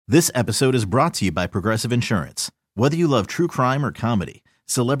This episode is brought to you by Progressive Insurance. Whether you love true crime or comedy,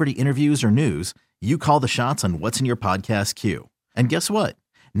 celebrity interviews or news, you call the shots on what's in your podcast queue. And guess what?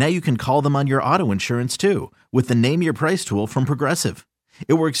 Now you can call them on your auto insurance too with the Name Your Price tool from Progressive.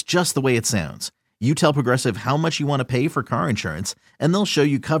 It works just the way it sounds. You tell Progressive how much you want to pay for car insurance, and they'll show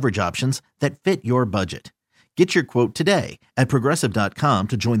you coverage options that fit your budget. Get your quote today at Progressive.com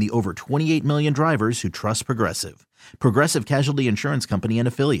to join the over 28 million drivers who trust Progressive. Progressive Casualty Insurance Company and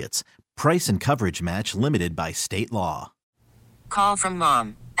Affiliates. Price and coverage match limited by state law. Call from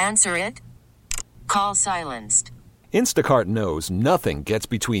mom. Answer it. Call silenced. Instacart knows nothing gets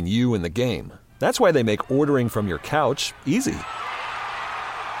between you and the game. That's why they make ordering from your couch easy.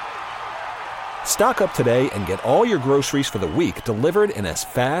 Stock up today and get all your groceries for the week delivered in as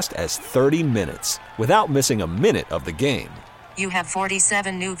fast as 30 minutes without missing a minute of the game. You have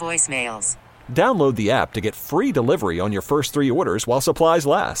 47 new voicemails. Download the app to get free delivery on your first 3 orders while supplies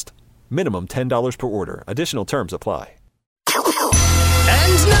last. Minimum $10 per order. Additional terms apply.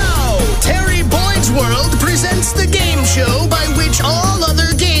 And now, Terry Boyd's World presents the game show by which all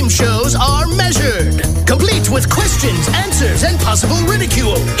other game shows are measured. Complete with questions, answers, and possible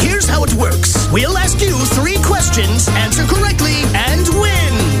ridicule. Here's how it works. We'll ask you 3 questions, answer correctly, and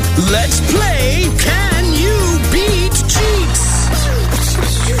win. Let's play Can You Beat Jeetz?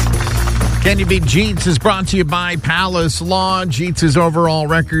 Can You Beat Jeetz is brought to you by Palace Law. Jeetz's overall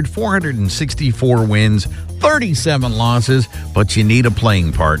record, 464 wins, 37 losses, but you need a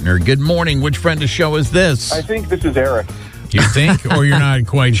playing partner. Good morning. Which friend of show is this? I think this is Eric. You think, or you're not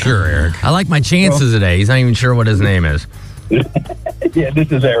quite sure, Eric? I like my chances today. He's not even sure what his name is. Yeah,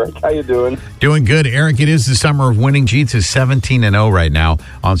 this is Eric. How you doing? Doing good. Eric, it is the summer of winning. Jeetz is 17-0 right now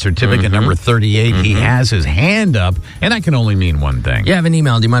on certificate number 38. He has his hand up, and that can only mean one thing. You have an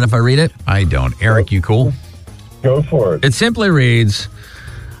email. Do you mind if I read it? I don't. Eric, you cool? Go for it. It simply reads,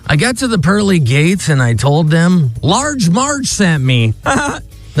 I got to the pearly gates and I told them, Large Marge sent me.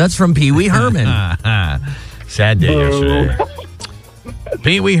 That's from Pee Wee Herman. Sad day yesterday.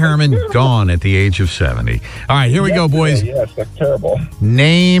 Pee Wee Herman gone at the age of 70. All right, here we go, boys. Yes, that's terrible.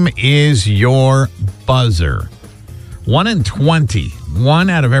 Name is your buzzer. 1 in 20. 1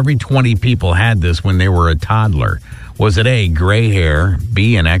 out of every 20 people had this when they were a toddler. Was it A, gray hair,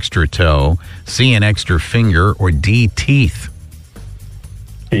 B, an extra toe, C, an extra finger, or D, teeth?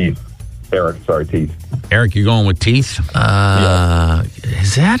 Teeth. Eric, sorry, teeth. Eric, you going with teeth?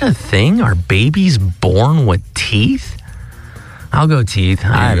 Is that a thing? Are babies born with teeth? I'll go teeth.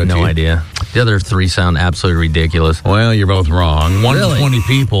 I have no idea. The other 3 sound absolutely ridiculous. Well, you're both wrong. 1 in 20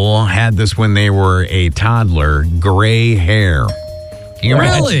 people had this when they were a toddler, gray hair. Can you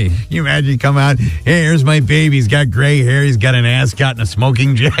imagine you come out, hey, here's my baby. He's got gray hair. He's got an ascot and a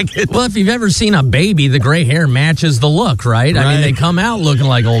smoking jacket. Well, if you've ever seen a baby, the gray hair matches the look, right? I mean, they come out looking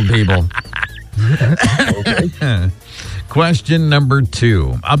like old people. Question number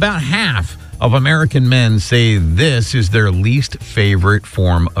 2. About half of American men say this is their least favorite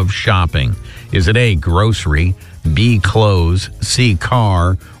form of shopping. Is it A, grocery, B, clothes, C,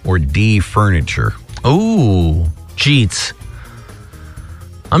 car, or D, furniture? Ooh, Jeetz.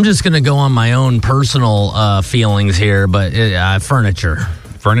 I'm just going to go on my own personal feelings here, but furniture.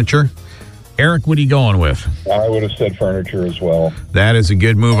 Furniture? Eric, what are you going with? I would have said furniture as well. That is a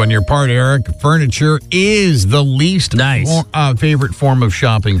good move on your part, Eric. Furniture is the least favorite form of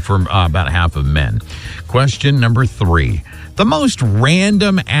shopping for about half of men. Question number 3. The most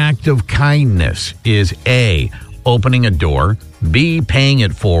random act of kindness is A, opening a door, B, paying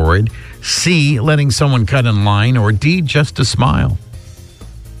it forward, C, letting someone cut in line, or D, just a smile.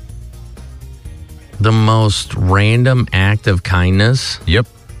 The most random act of kindness? Yep.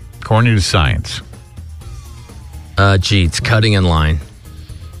 According to science. Jeetz, cutting in line.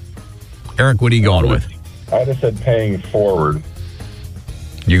 Eric, what are you going with? I'd have said paying forward.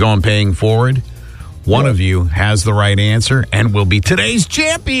 You're going paying forward? One of you has the right answer and will be today's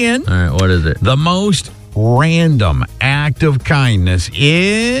champion. All right, what is it? The most random act of kindness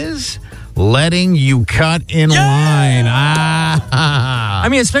is letting you cut in line. I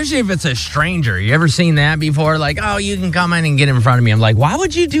mean, especially if it's a stranger. You ever seen that before? Like, oh, you can come in and get in front of me. I'm like, why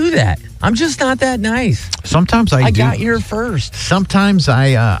would you do that? I'm just not that nice. Sometimes I do. got here first. Sometimes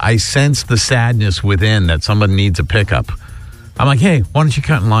I sense the sadness within that someone needs a pickup. I'm like, hey, why don't you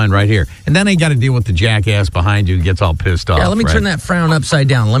cut in line right here? And then I got to deal with the jackass behind you who gets all pissed off. Yeah, let me turn that frown upside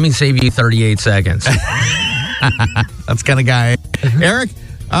down. Let me save you 38 seconds. That's kind of guy. Eric,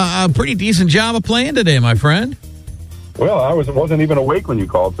 a pretty decent job of playing today, my friend. Well, I wasn't even awake when you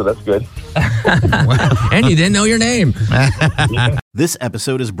called, so that's good. And you didn't know your name. This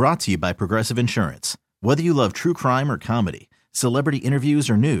episode is brought to you by Progressive Insurance. Whether you love true crime or comedy, celebrity interviews,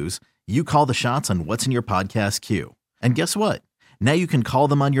 or news, you call the shots on what's in your podcast queue. And guess what? Now you can call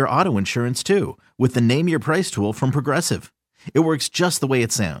them on your auto insurance too with the Name Your Price tool from Progressive. It works just the way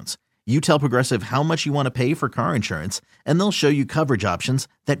it sounds. You tell Progressive how much you want to pay for car insurance, and they'll show you coverage options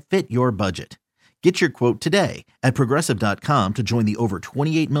that fit your budget. Get your quote today at Progressive.com to join the over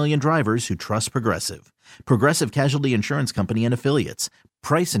 28 million drivers who trust Progressive. Progressive Casualty Insurance Company and Affiliates.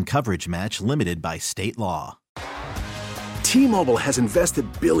 Price and coverage match limited by state law. T-Mobile has invested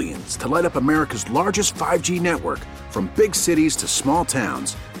billions to light up America's largest 5G network, from big cities to small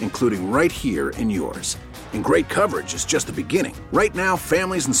towns, including right here in yours. And great coverage is just the beginning. Right now,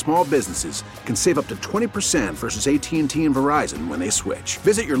 families and small businesses can save up to 20% versus AT&T and Verizon when they switch.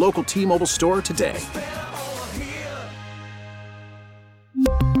 Visit your local T-Mobile store today.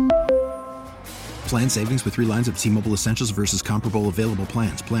 Plan savings with 3 lines of T-Mobile Essentials versus comparable available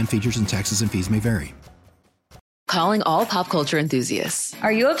plans. Plan features and taxes and fees may vary. Calling all pop culture enthusiasts.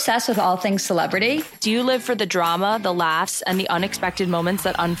 Are you obsessed with all things celebrity? Do you live for the drama, the laughs, and the unexpected moments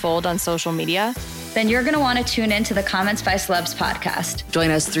that unfold on social media? Then you're going to want to tune in to the Comments by Celebs podcast.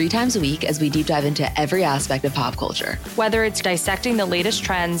 Join us 3 times a week as we deep dive into every aspect of pop culture. Whether it's dissecting the latest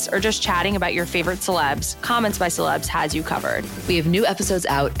trends or just chatting about your favorite celebs, Comments by Celebs has you covered. We have new episodes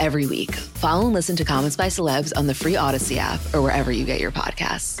out every week. Follow and listen to Comments by Celebs on the free Odyssey app or wherever you get your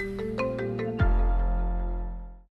podcasts.